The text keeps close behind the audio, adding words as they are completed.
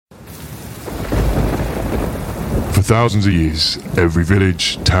thousands of years, every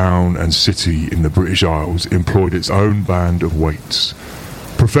village, town and city in the British Isles employed its own band of waits.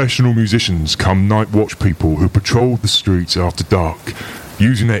 Professional musicians come night watch people who patrolled the streets after dark,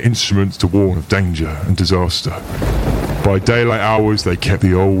 using their instruments to warn of danger and disaster. By daylight hours, they kept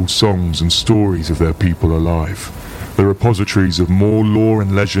the old songs and stories of their people alive, the repositories of more lore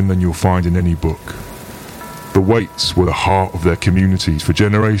and legend than you'll find in any book. The Waits were the heart of their communities for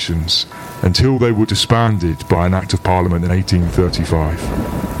generations, until they were disbanded by an Act of Parliament in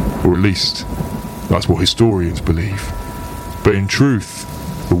 1835. Or at least, that's what historians believe. But in truth,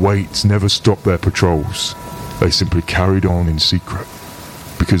 the Waits never stopped their patrols. They simply carried on in secret,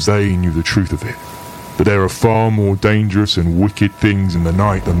 because they knew the truth of it, that there are far more dangerous and wicked things in the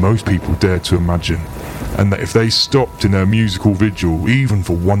night than most people dare to imagine, and that if they stopped in their musical vigil, even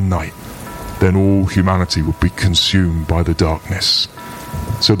for one night, then all humanity would be consumed by the darkness.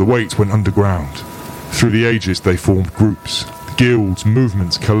 So the Waits went underground. Through the ages they formed groups, guilds,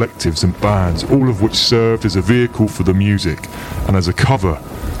 movements, collectives and bands, all of which served as a vehicle for the music and as a cover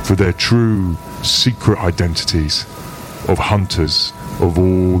for their true, secret identities of hunters of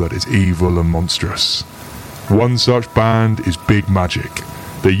all that is evil and monstrous. One such band is Big Magic.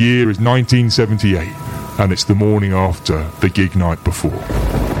 The year is 1978, and it's the morning after the gig night before.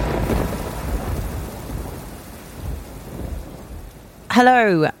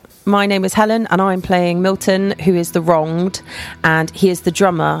 Hello, my name is Helen and I'm playing Milton, who is the Wronged, and he is the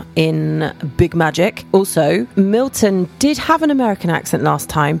drummer in Big Magic. Also, Milton did have an American accent last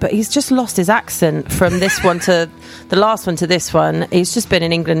time, but he's just lost his accent from this one to the last one to this one. He's just been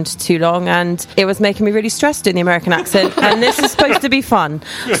in England too long and it was making me really stressed doing the American accent, and this is supposed to be fun.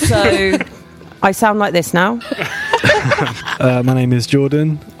 So I sound like this now. My name is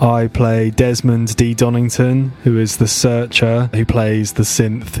Jordan. I play Desmond D. Donington, who is the searcher who plays the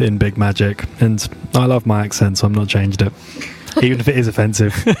synth in Big Magic. And I love my accent, so I'm not changed it. Even if it is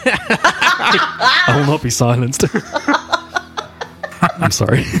offensive. I will not be silenced. I'm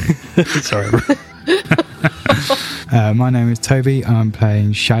sorry. Sorry. My name is Toby and I'm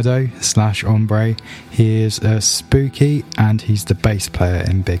playing Shadow / Ombre. He is spooky and he's the bass player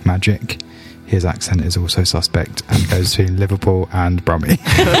in Big Magic. His accent is also suspect and goes between Liverpool and Brummy.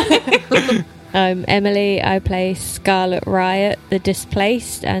 I'm Emily. I play Scarlet Riot, the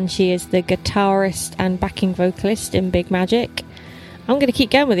Displaced, and she is the guitarist and backing vocalist in Big Magic. I'm going to keep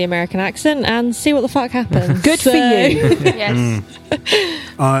going with the American accent and see what the fuck happens. Good for you. Yes.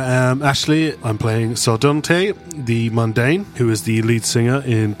 I am Ashley. I'm playing Sardonte, the Mundane, who is the lead singer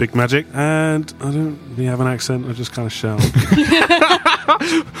in Big Magic. And I don't really have an accent, I just kind of shout.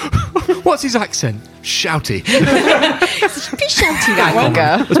 What's his accent? Shouty. Be shouty, that one.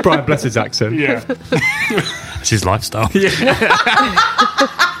 That's Brian Blessed's accent. Yeah. It's his lifestyle. Yeah.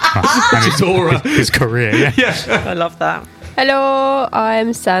 And his aura. His career, yeah. I love that. Hello,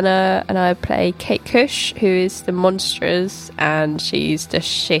 I'm Sana and I play Kate Cush, who is the monstrous, and she's the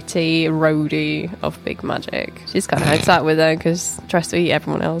shitty roadie of Big Magic. She's kind of hangs out with her because tries to eat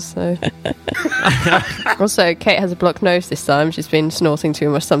everyone else. So. Also, Kate has a blocked nose this time. She's been snorting too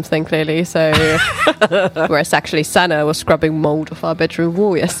much something, clearly. So, whereas actually Sana was scrubbing mould off our bedroom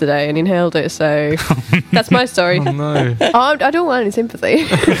wall yesterday and inhaled it. So that's my story. Oh no! I don't want any sympathy.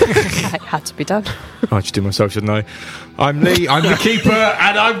 It had to be done. I should do myself, shouldn't I? I'm Lee, I'm the keeper,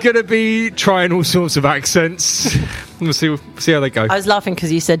 and I'm going to be trying all sorts of accents. We'll see how they go. I was laughing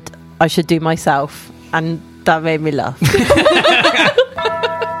because you said I should do myself, and that made me laugh.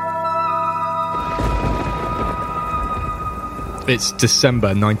 It's December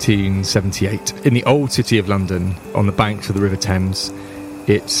 1978 in the old city of London on the banks of the River Thames.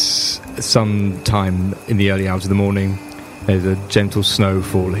 It's sometime in the early hours of the morning. There's a gentle snow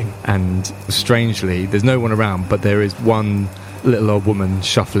falling, and strangely there's no one around, but there is one little old woman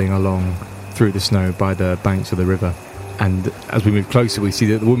shuffling along through the snow by the banks of the river. And as we move closer, we see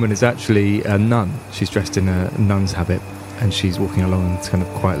that the woman is actually a nun. She's dressed in a nun's habit, and she's walking along kind of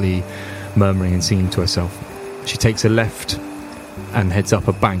quietly murmuring and singing to herself. She takes a left and heads up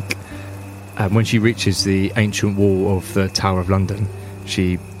a bank, and when she reaches the ancient wall of the Tower of London,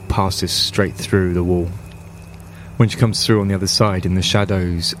 she passes straight through the wall. When she comes through on the other side, in the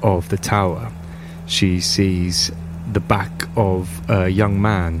shadows of the tower, she sees the back of a young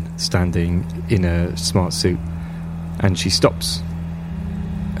man standing in a smart suit, and she stops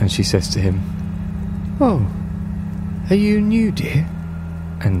and she says to him, "Oh, are you new, dear?"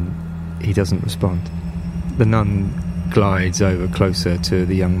 And he doesn't respond. The nun glides over closer to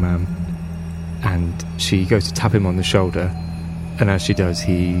the young man, and she goes to tap him on the shoulder, and as she does,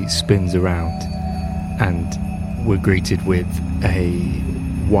 he spins around, and we're greeted with a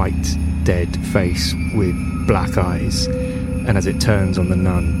white dead face with black eyes, and as it turns on the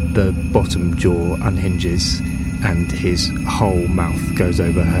nun, the bottom jaw unhinges and his whole mouth goes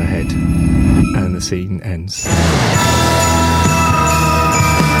over her head, and the scene ends.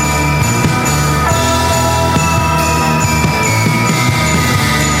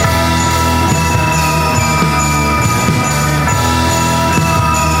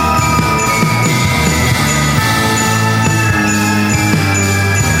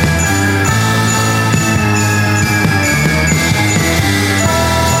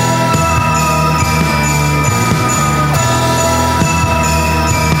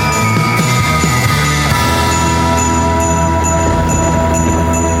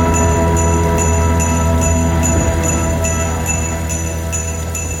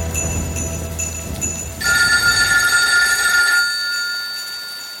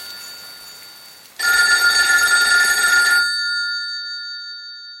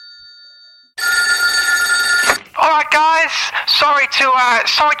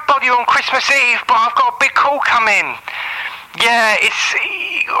 Sorry to bother you on Christmas Eve, but I've got a big call coming. Yeah, it's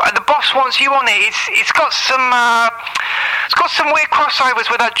the boss wants you on it. It's got some weird crossovers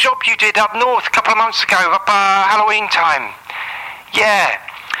with that job you did up north a couple of months ago, up Halloween time. Yeah.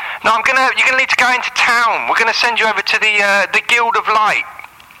 No, you're gonna need to go into town. We're gonna send you over to the Guild of Light.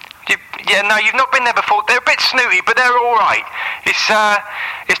 No, you've not been there before. They're a bit snooty, but they're all right. It's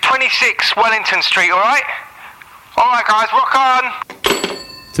 26 Wellington Street. All right. All right, guys, rock on.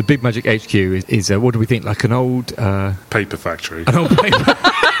 So Big Magic HQ is what do we think? Like an old paper factory. An old paper.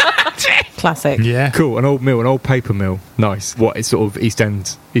 Classic. Yeah. Cool. An old mill, an old paper mill. Nice. What? It's sort of East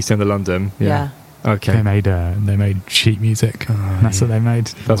End of London. Yeah. Okay. They made sheet music. That's what they made.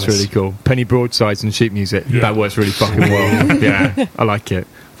 That's really cool. Penny broadsides and sheet music. Yeah. That works really fucking well. Yeah, I like it.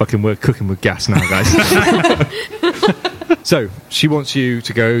 Fucking, we're cooking with gas now, guys. So she wants you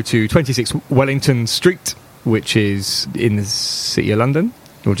to go to 26 Wellington Street, which is in the City of London,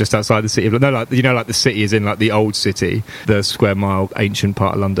 or just outside the City of London. No, like the city is in like the old city, the square mile, ancient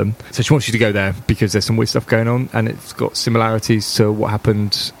part of London. So she wants you to go there because there's some weird stuff going on, and it's got similarities to what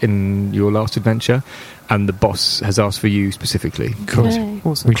happened in your last adventure. And the boss has asked for you specifically. Cool. Yay.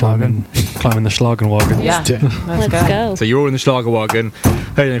 Awesome. climbing the Schlagenwagen. Yeah. Let's go. So you're all in the Schlagerwagen,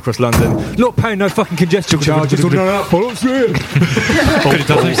 heading across London, not paying no fucking congestion charges. Could it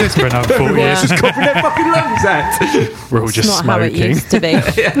doesn't exist for another 4 years. Just coughing their fucking lungs out. We're all just Not smoking. how it used to be.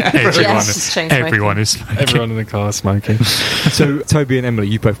 Everyone is smoking. Everyone in the car is smoking. So Toby and Emily,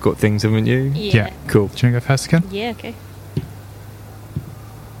 you both got things, haven't you? Yeah. Cool. Do you want to go first again? Yeah, okay.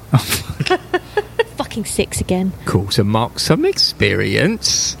 Fucking 6 again. Cool. So mark some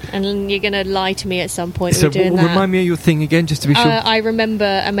experience. And you're going to lie to me at some point. So we're doing that. remind me of your thing again, just to be sure. I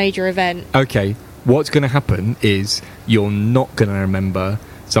remember a major event. Okay. What's going to happen is you're not going to remember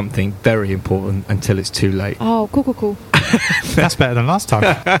something very important until it's too late. Oh, cool. That's better than last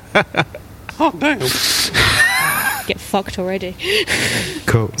time. Oh, damn. Get fucked already.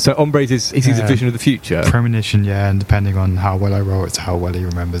 Cool. So Ombre he sees a vision of the future. Premonition, yeah, and depending on how well I roll, it's how well he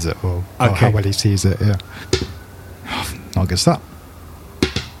remembers it, or how well he sees it, yeah. Not good start.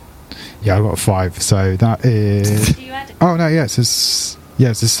 Yeah, I got a 5, so that is... Do you add it? Oh, no, yeah, it's a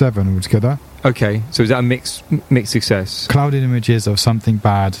 7 altogether. Okay, so is that a mixed success? Clouded images of something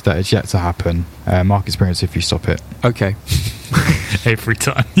bad that is yet to happen. Mark experience if you stop it. Okay. Every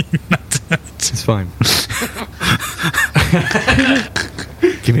time. It's fine.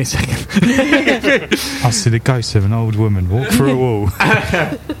 Give me a second. I see the ghost of an old woman walk through a wall.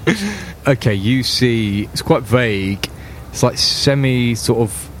 Okay, you see, it's quite vague. It's like semi sort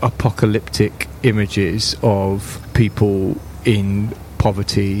of apocalyptic images of people in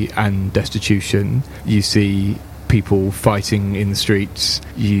poverty and destitution. You see people fighting in the streets.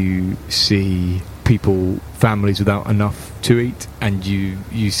 You see people, families without enough to eat, and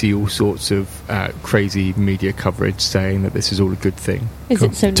you see all sorts of crazy media coverage saying that this is all a good thing. Is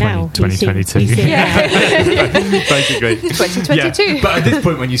it so now? 2022. Basically. 2022. Yeah, but at this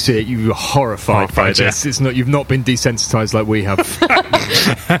point when you see it, you're horrified by this. It's not, you've not been desensitized like we have.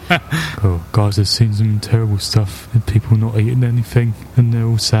 Cool. Guys, I've seen some terrible stuff and people not eating anything and they're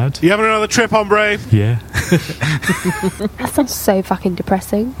all sad. You having another trip, Ombre? Yeah. That sounds so fucking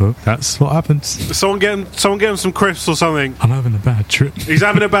depressing. Well, that's what happens. Someone get him some crisps or something. I'm having a bad trip. He's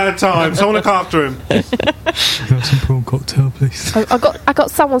having a bad time. Someone look after him. Can I have some prawn cocktail, please? I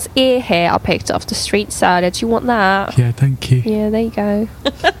got someone's ear hair I picked off the street salad. Do you want that? Yeah, thank you. Yeah, there you go.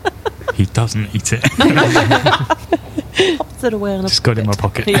 He doesn't eat it. Pops it away on a Just got it in my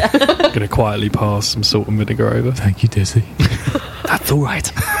pocket. Gonna quietly pass some salt and vinegar over. Thank you, Dizzy. That's all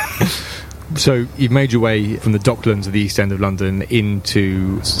right. So you've made your way from the Docklands of the East End of London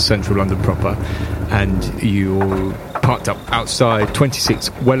into central London proper, and you're parked up outside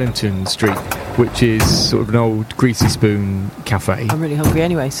 26 Wellington Street, which is sort of an old Greasy Spoon cafe. I'm really hungry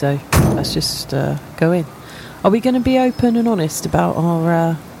anyway, so let's just go in. Are we going to be open and honest about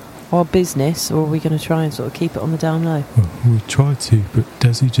our business, or are we going to try and sort of keep it on the down low? Well, we tried to, but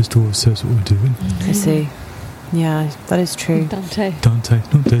Desi just always says what we're doing. I see. Yeah, that is true. Dante, not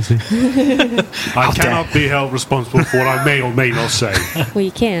Desi. I cannot be held responsible for what I may or may not say. Well,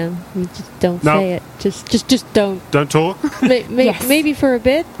 you can. You just don't say it. Just don't. Don't talk? Maybe for a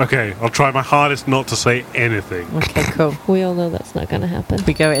bit. Okay, I'll try my hardest not to say anything. Okay, cool. We all know that's not going to happen.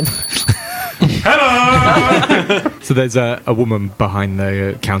 We go in. Hello! So there's a woman behind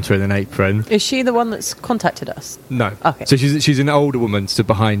the counter in an apron. Is she the one that's contacted us? No. Okay. So she's an older woman stood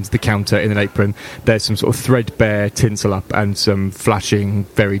behind the counter in an apron. There's some sort of threadbare tinsel up and some flashing,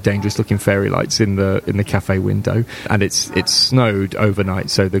 very dangerous looking fairy lights in the cafe window. And it's snowed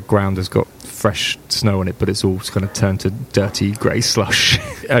overnight, so the ground has got fresh snow on it, but it's all kind of turned to dirty grey slush.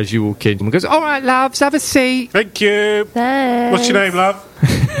 As you walk in, someone goes, "All right, loves, have a seat." Thank you. Thanks. What's your name, love?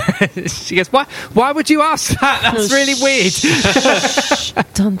 She goes, "Why would you ask that? That's really weird."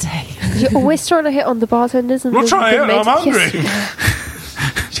 Dante. You always trying to hit on the bartenders and I'm not trying to hit, I'm Yes. hungry.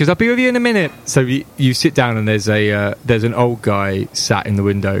 She goes, "I'll be with you in a minute." So you sit down, and there's an old guy sat in the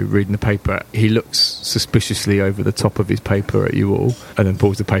window reading the paper. He looks suspiciously over the top of his paper at you all, and then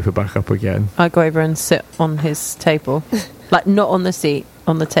pulls the paper back up again. I go over and sit on his table. Like, not on the seat,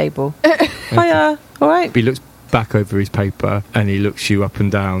 on the table. Hiya. All right. He looks back over his paper, and he looks you up and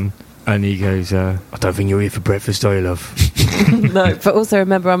down, and he goes, "I don't think you're here for breakfast, are you, love?" No, but also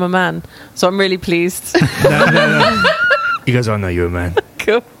remember I'm a man, so I'm really pleased. No. He goes, "I know you're a man."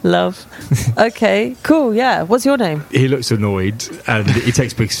 Cool. Love. Okay, cool, yeah. What's your name? He looks annoyed, and he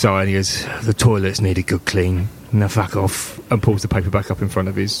takes a big sigh, and he goes, "The toilets need a good clean. Now fuck off," and pulls the paper back up in front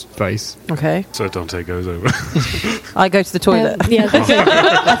of his face. Okay. So Dante goes over. I go to the toilet. Yeah,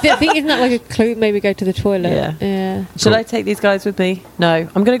 I think isn't that like a clue? Maybe go to the toilet. Yeah. Should I take these guys with me? No,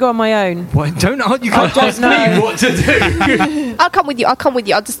 I'm going to go on my own. What? You can't ask me what to do. I'll come with you.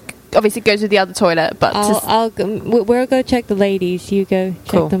 I'll just obviously go to the other toilet, but we'll go check the ladies. You go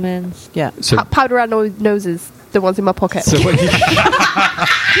check Cool. the men's. Yeah. So, powder around noses, the ones in my pocket. so when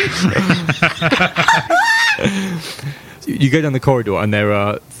you go down the corridor, and there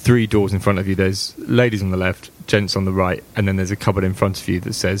are 3 doors in front of you. There's ladies on the left, gents on the right, and then there's a cupboard in front of you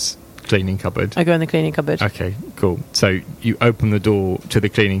that says cleaning cupboard. I go in the cleaning cupboard. Okay, cool. So you open the door to the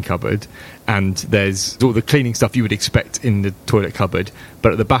cleaning cupboard, and there's all the cleaning stuff you would expect in the toilet cupboard,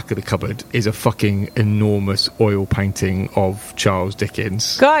 but at the back of the cupboard is a fucking enormous oil painting of Charles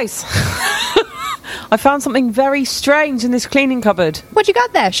Dickens. Guys, I found something very strange in this cleaning cupboard. What you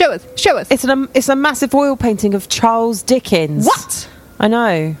got there? Show us. It's a massive oil painting of Charles Dickens. What? I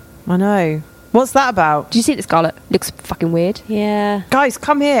know. What's that about? Do you see this, Scarlett? Looks fucking weird. Yeah. Guys,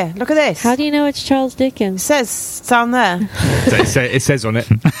 come here. Look at this. How do you know it's Charles It Dickens? says down there. It says on it.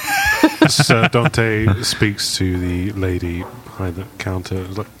 So Dante speaks to the lady behind the counter.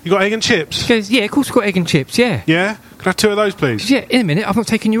 He's like, "You got egg and chips?" She goes, "Yeah, of course we've got egg and chips, yeah." Yeah? Can I have 2 of those, please? She goes, "Yeah, in a minute, I've not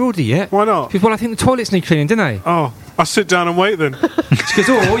taken your order yet." Why not? She goes, "Well, I think the toilets need cleaning, don't they?" Oh, I'll sit down and wait then. She goes,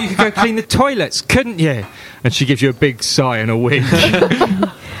 "Oh, you could go clean the toilets, couldn't you?" And she gives you a big sigh and a wink.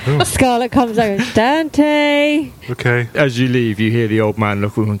 Scarlett comes over. Dante. Okay. As you leave, you hear the old man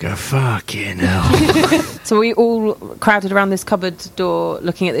look at you and go, "Fucking hell." So we all crowded around this cupboard door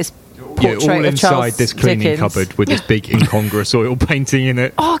looking at this Yeah, portrait all of Charles inside this cleaning Dickens. cupboard with this big incongruous oil painting in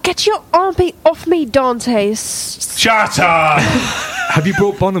it. Oh, get your armpit off me, Dante. Shut up! Have you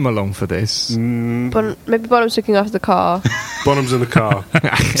brought Bonham along for this? Maybe Bonham's looking after the car. Bonham's in the car.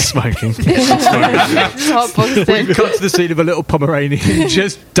 Smoking. Hot boxed in. We've got to the scene of a little Pomeranian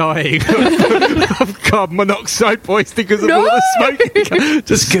just dying of carbon monoxide poisoning because of all the smoking.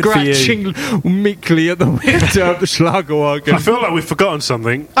 Just good for you. scratching meekly at the window of the Schlagerwagen. I feel like we've forgotten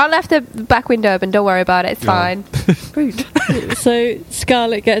something. I left the back window open. Don't worry about it. It's fine. Rude. So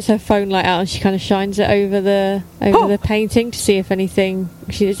Scarlett gets her phone light out and she kind of shines it over the painting to see if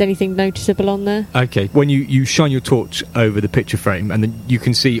there's anything noticeable on there. Okay, when you shine your torch over the picture frame, and then you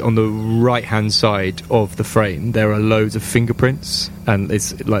can see on the right hand side of the frame there are loads of fingerprints, and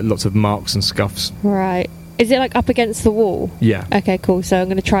it's like lots of marks and scuffs. Right. Is it like up against the wall? Yeah. Okay, cool. So I'm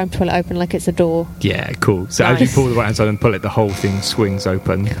going to try and pull it open like it's a door. Yeah, cool. So as you pull the right hand side and pull it, the whole thing swings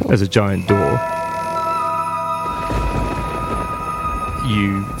open as a giant door.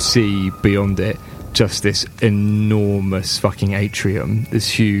 You see beyond it just this enormous fucking atrium, this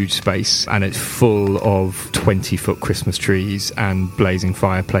huge space, and it's full of 20-foot Christmas trees and blazing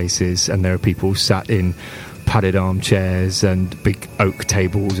fireplaces, and there are people sat in padded armchairs and big oak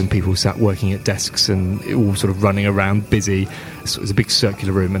tables, and people sat working at desks and all sort of running around busy. So it's a big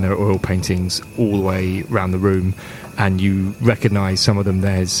circular room, and there are oil paintings all the way around the room, and you recognise some of them.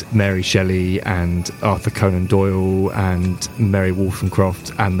 There's Mary Shelley and Arthur Conan Doyle and Mary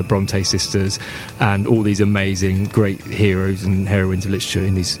Wollstonecraft and the Bronte sisters, and all these amazing great heroes and heroines of literature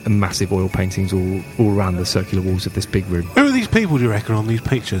in these massive oil paintings all around the circular walls of this big room. Who are these people, do you reckon, on these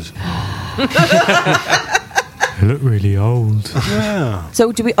pictures? They look really old. Yeah.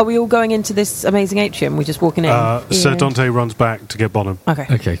 So are we all going into this amazing atrium? We're just walking in? Sir Dante runs back to get Bonham. Okay.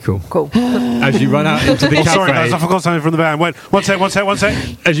 Okay, cool. Cool. As you run out into the cafe... Sorry, guys, I forgot something from the van. Wait, one sec.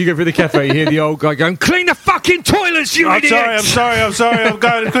 As you go through the cafe, you hear the old guy going, "Clean the fucking toilets, you idiot!" I'm sorry. I'm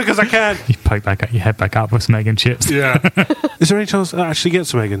going as quick as I can. You poke your head back up with some egg and chips. Yeah. Is there any chance I actually get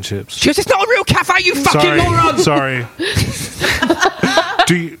some egg and chips? She goes, "It's not a real cafe, you fucking moron!" Sorry.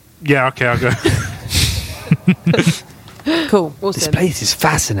 Do you... Yeah, okay, I'll go. Cool. Awesome. This place is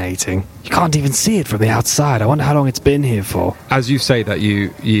fascinating. You can't even see it from the outside. I wonder how long it's been here for. As you say that, you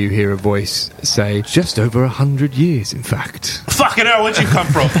hear a voice say, "Just over 100 years, in fact." Fucking hell, where'd you come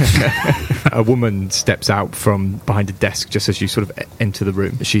from? A woman steps out from behind a desk just as you sort of enter the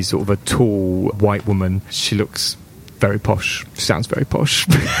room. She's sort of a tall white woman. She looks very posh. Sounds very posh.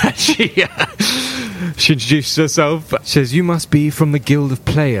 She introduces herself. She says, "You must be from the Guild of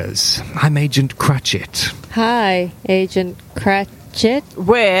Players. I'm Agent Cratchit." Hi, Agent Cratchit.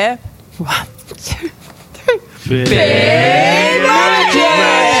 Where? 1, 2, 3.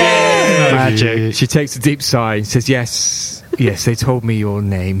 Magic. She takes a deep sigh and says, Yes, they told me your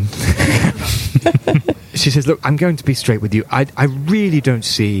name." She says, "Look, I'm going to be straight with you. I really don't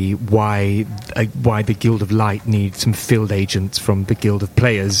see why the Guild of Light needs some field agents from the Guild of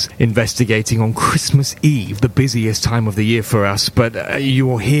Players investigating on Christmas Eve, the busiest time of the year for us. But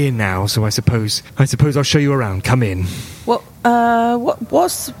you're here now, so I suppose I'll show you around. Come in."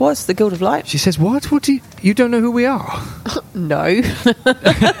 What's the Guild of Light? She says, "What? What do you don't know who we are?" No.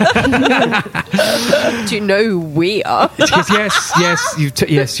 Do you know who we are? She goes,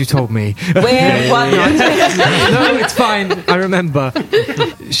 yes, you told me. No, it's fine. I remember.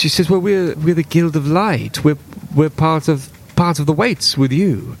 She says, "Well, we're the Guild of Light. We're part of the Waits with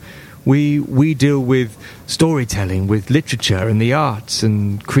you. We deal with storytelling, with literature and the arts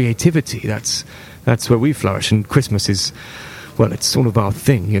and creativity. That's where we flourish. And Christmas is, well, it's sort of our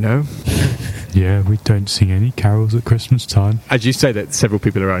thing, you know." Yeah, we don't sing any carols at Christmas time. As you say that, several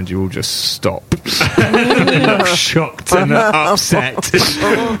people around you will just stop, shocked and upset.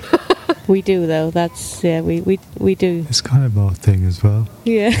 We do, though. That's we do. It's kind of our thing as well.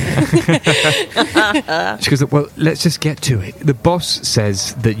 Yeah. She goes, "Well, let's just get to it. The boss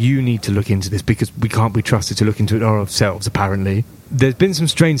says that you need to look into this because we can't be trusted to look into it ourselves, apparently. There's been some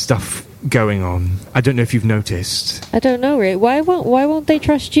strange stuff going on. I don't know if you've noticed." I don't know, Rick. Why won't they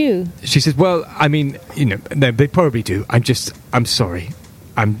trust you? She says, "Well, I mean, you know, they probably do. I'm sorry.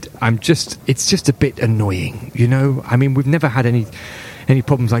 It's just a bit annoying, you know? I mean, we've never had any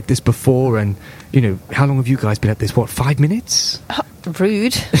problems like this before, and, you know, how long have you guys been at this? What, 5 minutes?"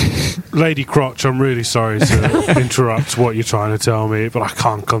 Rude. Lady Crotch, I'm really sorry to interrupt what you're trying to tell me, but I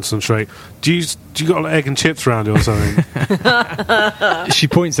can't concentrate. Do you got egg and chips around you or something? She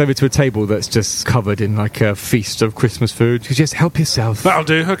points over to a table that's just covered in like a feast of Christmas food. She goes, "Just help yourself." That'll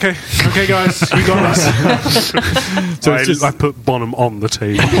do. Okay, guys, you got us. So I put Bonham on the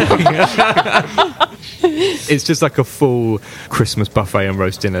table. It's just like a full Christmas buffet and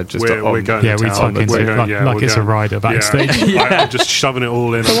roast dinner. Just We're going to Yeah, we town. tuck into it like it's a rider backstage. Yeah. I'm just shoving it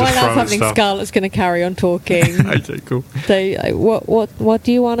all in. So I'm while just that's throwing happening, stuff. Scarlett's going to carry on talking. Okay, cool. So, what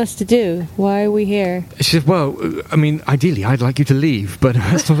do you want us to do? Why are we here? She says, "Well, I mean, ideally, I'd like you to leave, but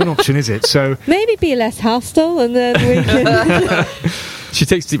that's not an option, is it? So Maybe be less hostile, and then we can." She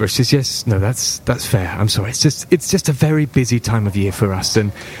takes a deep breath. She says, "Yes, no, that's fair. I'm sorry. It's just a very busy time of year for us,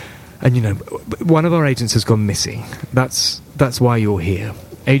 and you know, one of our agents has gone missing. That's why you're here.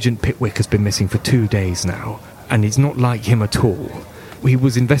 Agent Pitwick has been missing for 2 days now, and it's not like him at all. He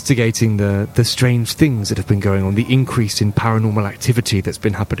was investigating the strange things that have been going on, the increase in paranormal activity that's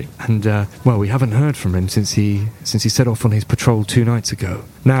been happening. And, well, we haven't heard from him since he set off on his patrol 2 nights ago.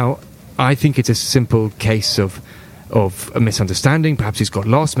 Now, I think it's a simple case of a misunderstanding. Perhaps he's got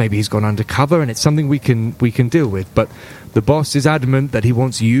lost, maybe he's gone undercover, and it's something we can deal with. But the boss is adamant that he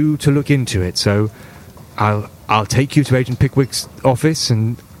wants you to look into it, so I'll take you to Agent Pickwick's office,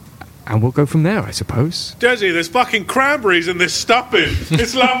 and and we'll go from there, I suppose. Desi, there's fucking cranberries in this stuffing.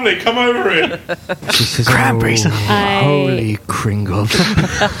 It's lovely. Come over here. She says, Cranberries. Holy Kringle.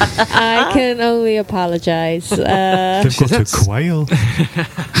 I can only apologise. They've got a quail.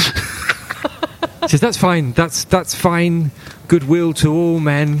 She says, that's fine. That's fine. Goodwill to all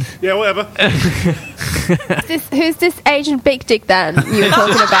men. Yeah, whatever. Who's this Agent Big Dick then you were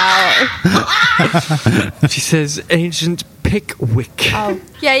talking about? She says, Agent Pickwick. Oh,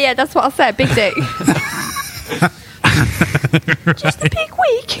 yeah, that's what I said. Big Dick. Just a big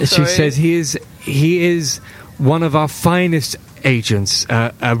week. She says he is one of our finest agents,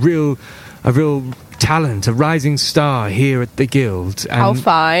 a real talent, a rising star here at the Guild. And Oh,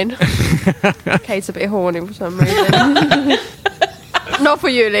 fine. Kate's a bit horny for some reason. Not for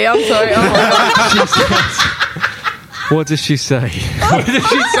you, Lee. I'm sorry. Oh my God. What does she say? What does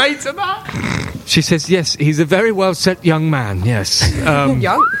she say to that? She says, yes, he's a very well set young man, yes. Young.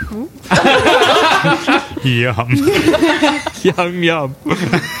 Yum.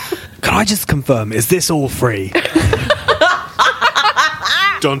 Can I just confirm, is this all free?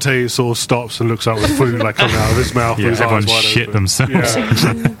 Dante sort of stops and looks up with food like coming out of his mouth. Yeah, with his everyone eyes wide shit open. themselves.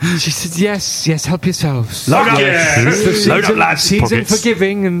 Yeah. She says, yes, help yourselves. Load up, It's the load up, lads. season Pockets.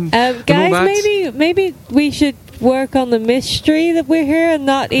 forgiving and all Guys, that. maybe we should work on the mystery that we're here and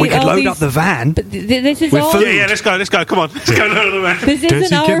not eat We could all load these... up the van. But this is with all... food. Yeah, let's go. Come on. Let's go load of the man. This Does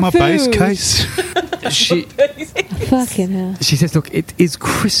isn't he get our my food. base case? She Fucking hell. She says, look, it is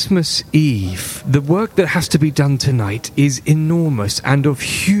Christmas Eve. The work that has to be done tonight is enormous and of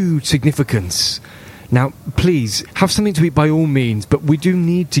huge significance. Now, please, have something to eat by all means, but we do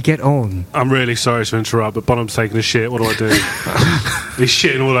need to get on. I'm really sorry to interrupt, but Bonham's taking a shit. What do I do? He's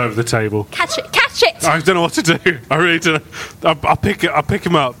shitting all over the table. Catch it. I don't know what to do. I really don't know. I'll pick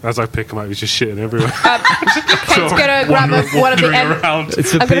him up. As I pick him up, he's just shitting everywhere. Kate's gonna grab one of the around.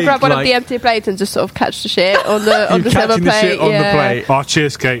 It's a I'm gonna big, grab one of like- the empty plates and just sort of catch the shit on the You're silver catching the plate. shit on the plate. Oh,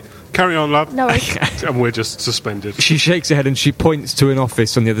 cheers, Kate. Carry on, love. No worries. And we're just suspended. She shakes her head and she points to an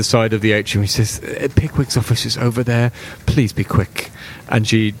office on the other side of the atrium. She says, Pickwick's office is over there. Please be quick. And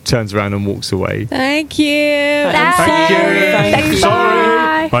she turns around and walks away. Thank you. Thank you. Thank you.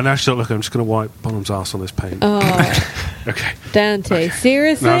 Sorry. Right, now she'll look. I'm just going to wipe Bonham's ass on this paint. Oh, Okay. Dante,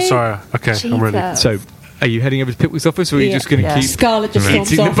 seriously? No, sorry. Okay, I'm ready. Jesus. So, are you heading over to Pickwick's office or are you Yeah. just going to Yeah. keep Scarlett just eating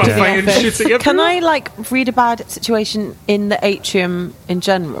stomps the off to the buffet and office. shitting Can everywhere? I read a bad situation in the atrium in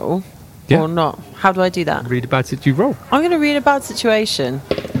general, Yeah. or not? How do I do that? read about it? You roll. I'm going to read a bad situation.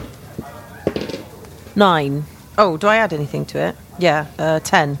 9. Oh, do I add anything to it? Yeah,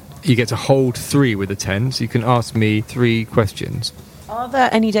 10. You get to hold 3 with a 10, so you can ask me 3 questions. Are there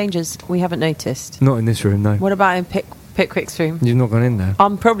any dangers we haven't noticed? Not in this room, no. What about in Pickwick's room? You've not gone in there.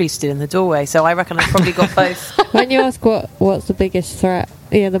 I'm probably still in the doorway, so I reckon I've probably got both. When you ask what's the biggest threat,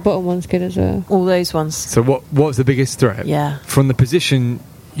 yeah, the bottom one's good as well. All those ones. So what's the biggest threat? Yeah. From the position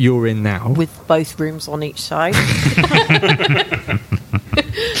you're in now, With both rooms on each side.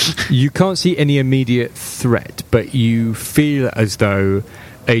 you can't see any immediate threat, but you feel as though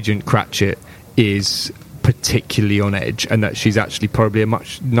Agent Cratchit is particularly on edge and that she's actually probably a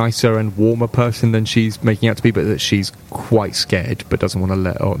much nicer and warmer person than she's making out to be, but that she's quite scared but doesn't want to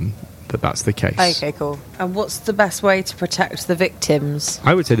let on that that's the case. Okay, cool. And what's the best way to protect the victims?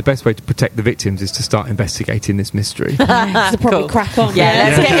 I would say the best way to protect the victims is to start investigating this mystery. So probably Cool. crack on.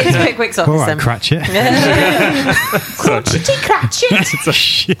 Yeah, let's get into Pickwick's office All right, then. Cratchit. Cratchity Cratchit! It's a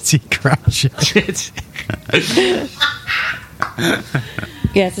shitty Cratchit.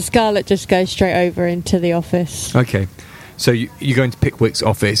 Yeah, so Scarlett just goes straight over into the office. Okay. So you go into Pickwick's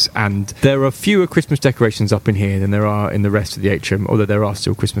office, and there are fewer Christmas decorations up in here than there are in the rest of the atrium, although there are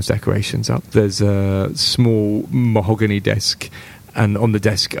still Christmas decorations up. There's a small mahogany desk, and on the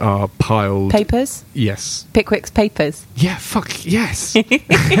desk are piled... Papers? Yes. Pickwick's papers. Yeah, fuck, yes.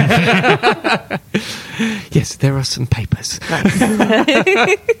 Yes, there are some papers.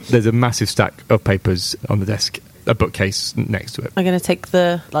 There's a massive stack of papers on the desk, a bookcase next to it. I'm going to take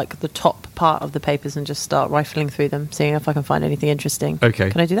the top part of the papers and just start rifling through them, seeing if I can find anything interesting. Okay.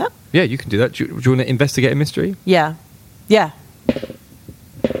 Can I do that? Yeah, you can do that. Do you want to investigate a mystery? Yeah.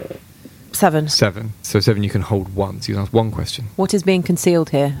 7. 7. So 7 you can hold once. You can ask one question. What is being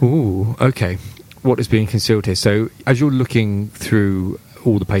concealed here? Ooh, okay. What is being concealed here? So, as you're looking through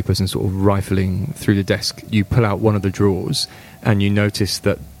all the papers and sort of rifling through the desk, you pull out one of the drawers and you notice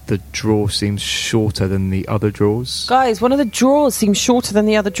that the drawer seems shorter than the other drawers. Guys, one of the drawers seems shorter than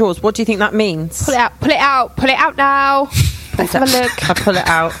the other drawers. What do you think that means? Pull it out now. Let's have a look. I pull it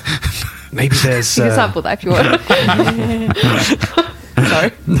out. Maybe there's You can sample that if you want.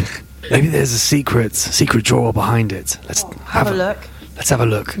 Sorry. maybe there's a secret drawer behind it. Let's Have a look. Let's have a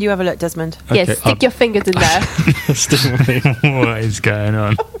look. You have a look, Desmond. Yeah, Okay. stick your fingers in there. What is going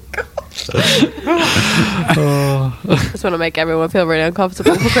on? Just want to make everyone feel really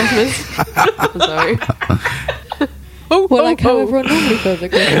uncomfortable for Christmas. I'm sorry. Well, like how everyone normally feels at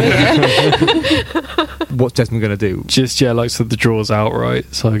Christmas. What's Desmond going to do? Just, so the draw's out, right?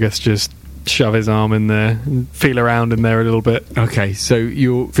 So I guess just shove his arm in there and feel around in there a little bit. Okay, so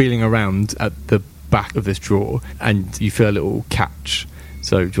you're feeling around at the back of this drawer and you feel a little catch.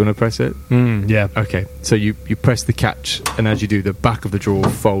 So do you want to press it? Yeah. Okay, so you press the catch, and as you do, the back of the drawer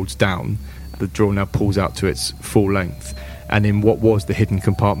folds down. The drawer now pulls out to its full length, and in what was the hidden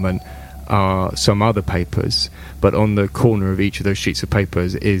compartment are some other papers, but on the corner of each of those sheets of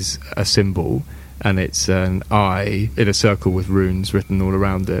papers is a symbol, and it's an eye in a circle with runes written all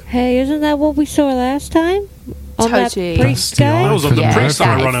around it. Hey, isn't that what we saw last time? On Totally. that priest That's the guy? That was on the Yeah, priest that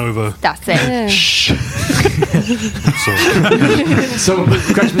I that run is- over. That's it. Yeah. Sorry. Someone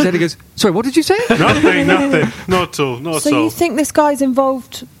scratches his head and goes, "Sorry, what did you say?" Nothing. Not at all. Not at So all. you think this guy's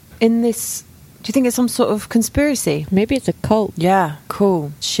involved in this? Do you think it's some sort of conspiracy? Maybe it's a cult. Yeah,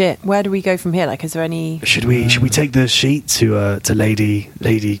 cool. Shit. Where do we go from here? Like, is there any? Should we take the sheet to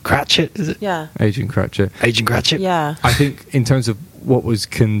Lady Cratchit? Is it Yeah. Agent Cratchit. Agent Cratchit? Yeah. I think in terms of what was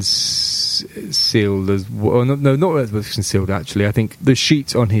concealed as well, no, not what was concealed actually. I think the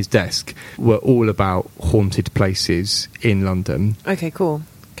sheets on his desk were all about haunted places in London. Okay, cool.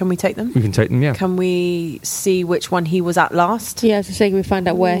 Can we take them? We can take them, yeah. Can we see which one he was at last? Yeah, so say we find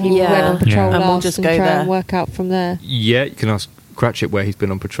out where he Yeah. went on patrol Yeah. And we'll last just and go try there. and work out from there. Yeah, you can ask Cratchit where he's been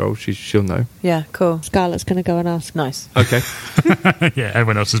on patrol. She'll know. Yeah, cool. Scarlett's going to go and ask. Nice. Okay. Yeah,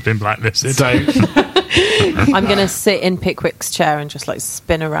 everyone else has been blacklisted. So I'm going to sit in Pickwick's chair and just like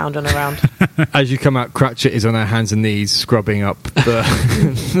spin around and around. as you come out, Cratchit is on her hands and knees scrubbing up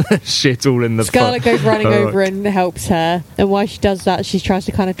the shit all in the Scarlett goes running Oh, over and helps her. And while she does that, she tries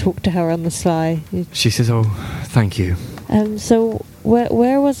to kind of talk to her on the sly. She says, "Oh, thank you." So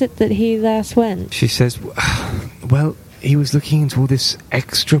where was it that he last went? She says, "Well, he was looking into all this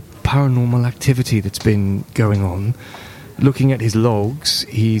extra paranormal activity that's been going on. Looking at his logs,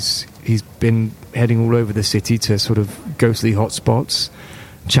 he's been heading all over the city to sort of ghostly hotspots,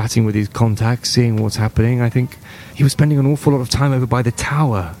 chatting with his contacts, seeing what's happening. I think he was spending an awful lot of time over by the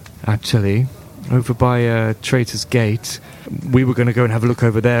tower, actually, over by Traitor's Gate. We were going to go and have a look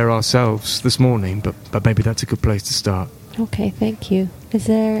over there ourselves this morning, but maybe that's a good place to start." Okay, thank you. Is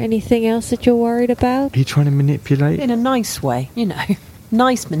there anything else that you're worried about? Are you trying to manipulate? In a nice way, you know.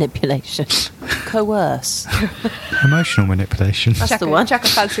 Nice manipulation. Coerce. Emotional manipulation. That's the one. Chuck a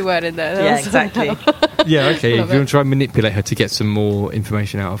fancy word in there. Yeah, exactly. Yeah, okay. If Love you it. want to try and manipulate her to get some more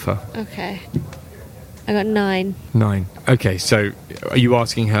information out of her. Okay. I got 9. 9. Okay, so are you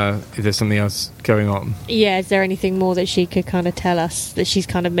asking her if there's something else going on? Yeah, is there anything more that she could kind of tell us that she's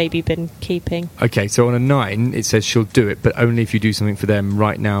kind of maybe been keeping? Okay, so on a 9, it says she'll do it, but only if you do something for them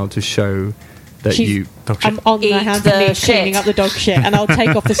right now to show that She's- you... I'm on my Eat hands the and knees shit. cleaning up the dog shit, and I'll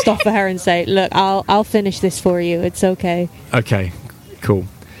take off the stuff for her and say, "Look, I'll finish this for you. It's okay." Okay, cool.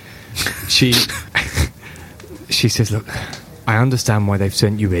 She says, "Look, I understand why they've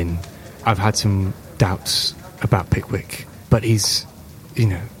sent you in. I've had some doubts about Pickwick, but he's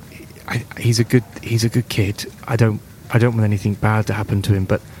a good kid. I don't want anything bad to happen to him,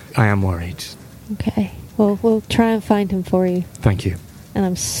 but I am worried. Okay. Well, we'll try and find him for you. Thank you." And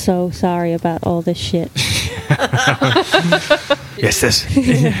I'm so sorry about all this shit. Yes, there's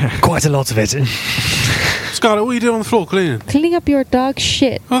quite a lot of it. Scarlett, what are you doing on the floor cleaning? Cleaning up your dog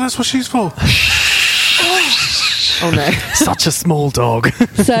shit. Oh, that's what she's for. Oh no. Such a small dog.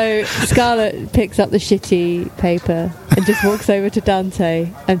 So Scarlett picks up the shitty paper and just walks over to Dante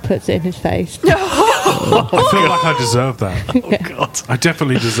and puts it in his face. I feel like I deserve that. Oh, God. I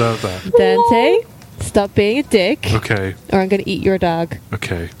definitely deserve that. Dante, stop being a dick, Okay, or I'm going to eat your dog.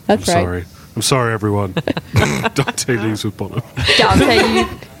 okay. That's I'm right. sorry. I'm sorry, everyone. Dante leaves with Bonham. Dante,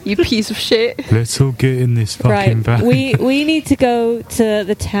 you piece of shit. Let's all get in this fucking Right, van. we need to go to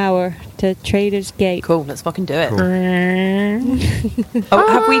the tower, to Trader's Gate. Cool, let's fucking do it. Cool.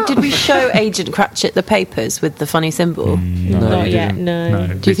 Oh, did we show Agent Cratchit the papers with the funny symbol? Not yet, no.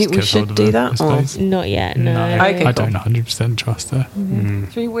 Do you think we should do that, or- Not yet, no. Okay, I cool. don't 100% trust her.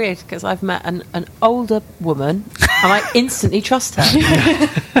 It's really weird because I've met an older woman and I instantly trust her.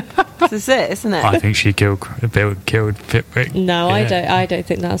 This is it, isn't it? I think she killed Pickwick. No, Yeah. I don't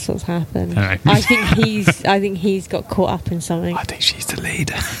think that's what's happened. No. I think he's got caught up in something. I think she's the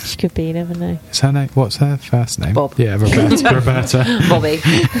leader. She could be, you never know. Is her name? What's her first name? Bob. Yeah, Roberta. Bobby.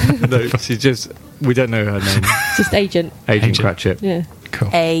 No, she just... We don't know her name. Just Agent. Agent Agent. Cratchit. Yeah. Cool.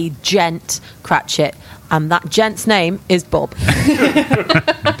 Agent Cratchit. And that gent's name is Bob.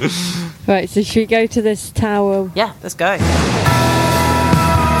 Right, so should we go to this tower? Yeah, let's go.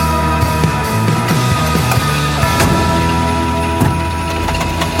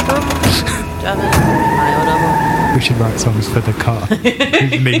 We should write songs for the car.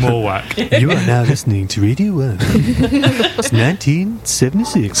 Need more whack. You are now listening to Radio 1. It's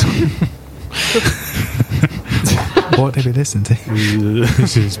 1976. What did we listen to?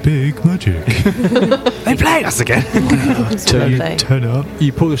 This is Big Magic. They played us again. So you, Lovely. Turn up.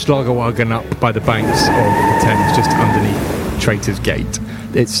 you pull the Schlagerwagen up by the banks of the Thames, just underneath Traitor's Gate.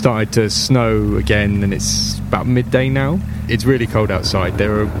 It's started to snow again, and it's about midday now. It's really cold outside.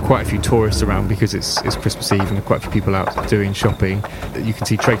 There are quite a few tourists around because it's Christmas Eve, and there are quite a few people out doing shopping. You can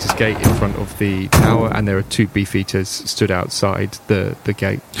see Traitor's Gate in front of the tower, and there are 2 beefeaters stood outside the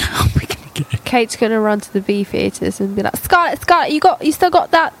gate. Kate's gonna run to the Beefeaters and be like, Scarlett, you still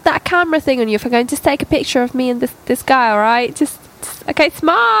got that camera thing on you. If I'm going to just take a picture of me and this guy, all right? Just okay,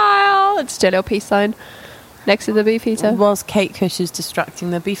 smile. Just do a little peace sign next to the Beefeater. Whilst Kate Cush is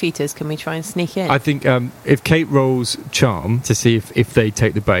distracting the Beefeaters, can we try and sneak in? I think if Kate rolls charm to see if they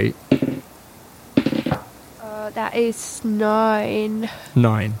take the bait, That is 9.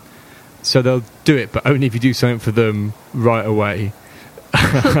 9. So they'll do it, but only if you do something for them right away. All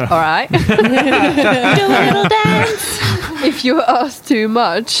right. Do a little dance. If you ask too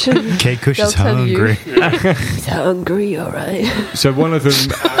much, Kate Cush they'll is tell you. hungry. He's hungry, all right. So one of them,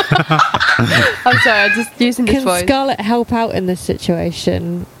 I'm sorry, I'm just using this Can voice. Scarlett help out in this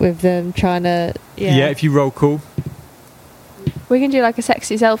situation with them trying to... yeah, if you roll cool. We can do like a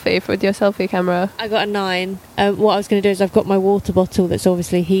sexy selfie with your selfie camera. I got a 9. What I was going to do is I've got my water bottle that's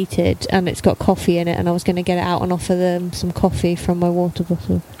obviously heated and it's got coffee in it, and I was going to get it out and offer them some coffee from my water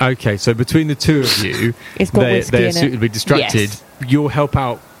bottle. Okay, so between the two of you, It's got whiskey they're in it. suitably distracted. Yes. Your help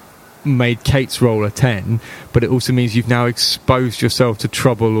out made Kate's roll a 10, but it also means you've now exposed yourself to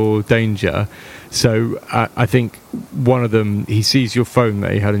trouble or danger. So I think one of them, he sees your phone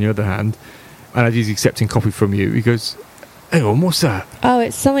that he had in your other hand, and as he's accepting coffee from you, he goes, "Hang on, what's that? Oh,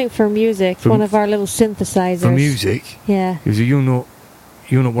 it's something for music. For- one of our little synthesizers. For music?" Yeah. He goes, you're not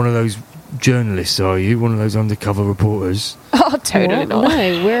one of those journalists, are you? One of those undercover reporters? Oh, totally What? not.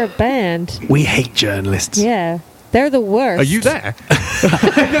 No, we're a band. We hate journalists. Yeah. They're the worst. Are you there?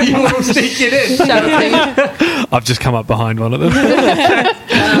 You're all sneaking in. Shouting. I've just come up behind one of them.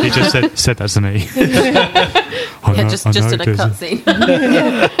 He just said that to me. Yeah, just in a cutscene.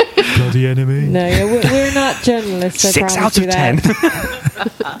 Bloody enemy. No, yeah, we're not journalists. I 6 promise out you of that.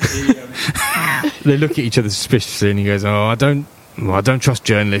 10. They look at each other suspiciously, and he goes, "Oh, I don't trust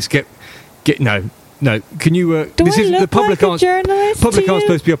journalists. Get. No. Can you? Do this I is look the public like a aren't. journalist Public to aren't you?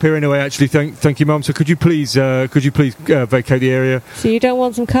 supposed to be up here anyway. Actually, thank you, Mum. So could you please vacate the area? So you don't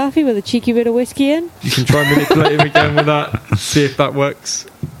want some coffee with a cheeky bit of whiskey in? You can try and manipulate him again with that. See if that works.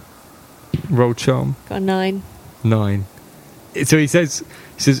 Roll charm. Got a 9. 9. So he says,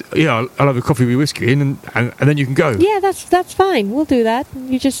 "Yeah, I'll have a coffee with whiskey in, and then you can go." Yeah, that's fine. We'll do that.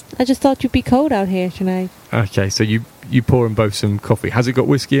 I just thought you'd be cold out here tonight. Okay, so you pour them both some coffee. Has it got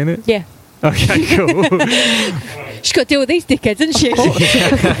whiskey in it? Yeah. Okay, cool. She's got to deal with these dickheads, hasn't she?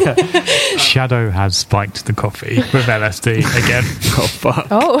 Shadow has spiked the coffee with LSD again. Oh fuck.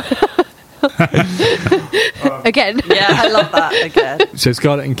 Oh. Again. Yeah, I love that again. So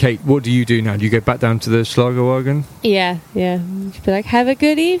Scarlett and Kate, what do you do now? Do you go back down to the Schlagerwagen? Yeah. She'd be like, have a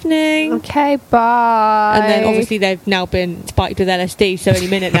good evening. Okay, bye. And then obviously they've now been spiked with LSD, so any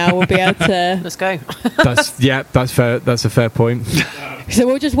minute now we'll be able to... Let's go. That's fair. That's a fair point. So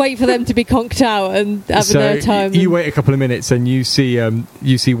we'll just wait for them to be conked out and have their time. You wait a couple of minutes, and you see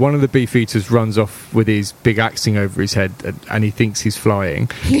one of the Beefeaters runs off with his big axe thing over his head, and he thinks he's flying.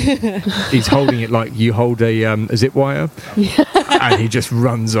 He's holding it like you hold a zip wire, and he just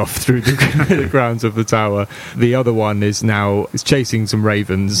runs off through the grounds of the tower. The other one is chasing some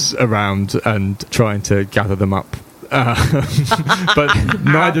ravens around and trying to gather them up. But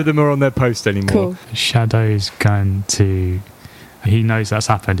neither of them are on their post anymore. Cool. Shadow's going to. He knows that's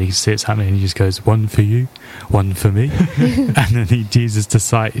happened. He sees it's happening, and he just goes, "One for you, one for me," and then he uses the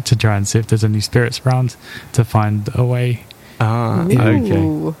sight to try and see if there's any spirits around to find a way. Okay.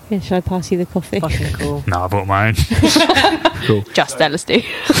 Ooh. Yeah, should I pass you the coffee? Fucking cool. No, I bought my own. Cool. Just LSD.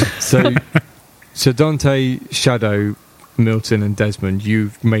 So Dante, Shadow, Milton, and Desmond,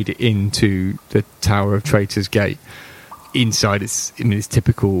 you've made it into the Tower of Traitor's Gate. Inside, it's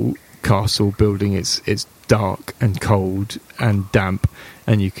typical castle building. It's dark and cold and damp,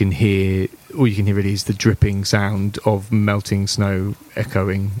 and all you can hear really is the dripping sound of melting snow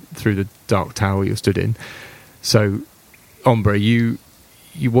echoing through the dark tower you're stood in. So, Ombre, you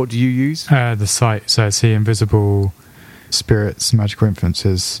what do you use? The sight. So I see invisible. Spirits, magical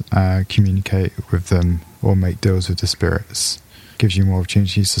influences, communicate with them or make deals with the spirits. Gives you more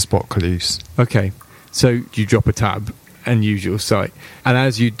opportunities to spot clues. Okay, so you drop a tab and use your sight. And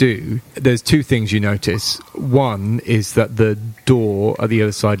as you do, there's two things you notice. One is that the door at the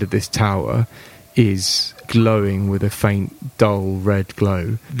other side of this tower is glowing with a faint, dull red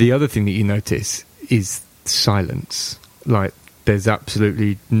glow. The other thing that you notice is silence. Like, there's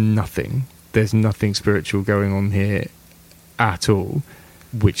absolutely nothing. There's nothing spiritual going on here at all,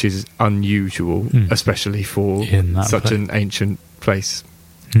 which is unusual, especially for such an ancient place.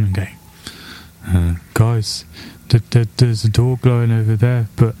 Okay. Guys, there's a door glowing over there,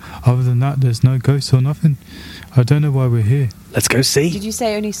 but other than that, there's no ghosts or nothing. I don't know why we're here. Let's go see. Did you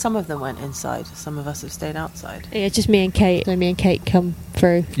say only some of them went inside? Some of us have stayed outside. Yeah, just me and Kate. So me and Kate come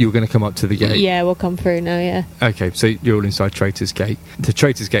through. You were going to come up to the gate? Yeah, we'll come through now, yeah. Okay, so you're all inside Traitor's Gate. The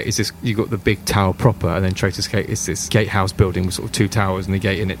Traitor's Gate is this, you've got the big tower proper, and then Traitor's Gate is this gatehouse building with sort of two towers and the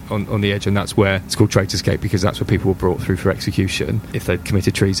gate in it on the edge, and that's where it's called Traitor's Gate, because that's where people were brought through for execution if they'd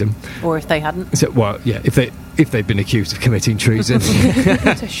committed treason. Or if they hadn't. So, well, yeah, if they'd been accused of committing treason.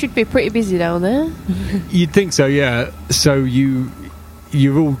 So it should be pretty busy down there. You'd think so, yeah. So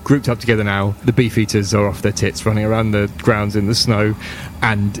you're all grouped up together now. The beefeaters are off their tits running around the grounds in the snow,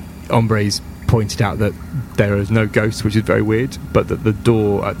 and Ombre's pointed out that there is no ghosts, which is very weird, but that the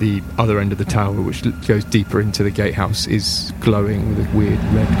door at the other end of the tower, which goes deeper into the gatehouse, is glowing with a weird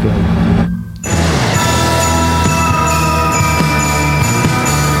red glow.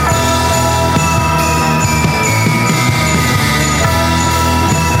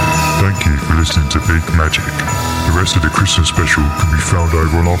 Thank you for listening to Big Magic. The rest of the Christmas special can be found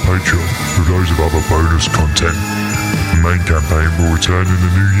over on our Patreon, with loads of other bonus content. The main campaign will return in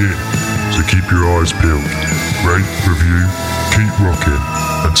the new year, so keep your eyes peeled. Rate, review, keep rocking,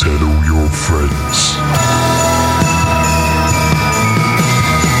 and tell all your friends.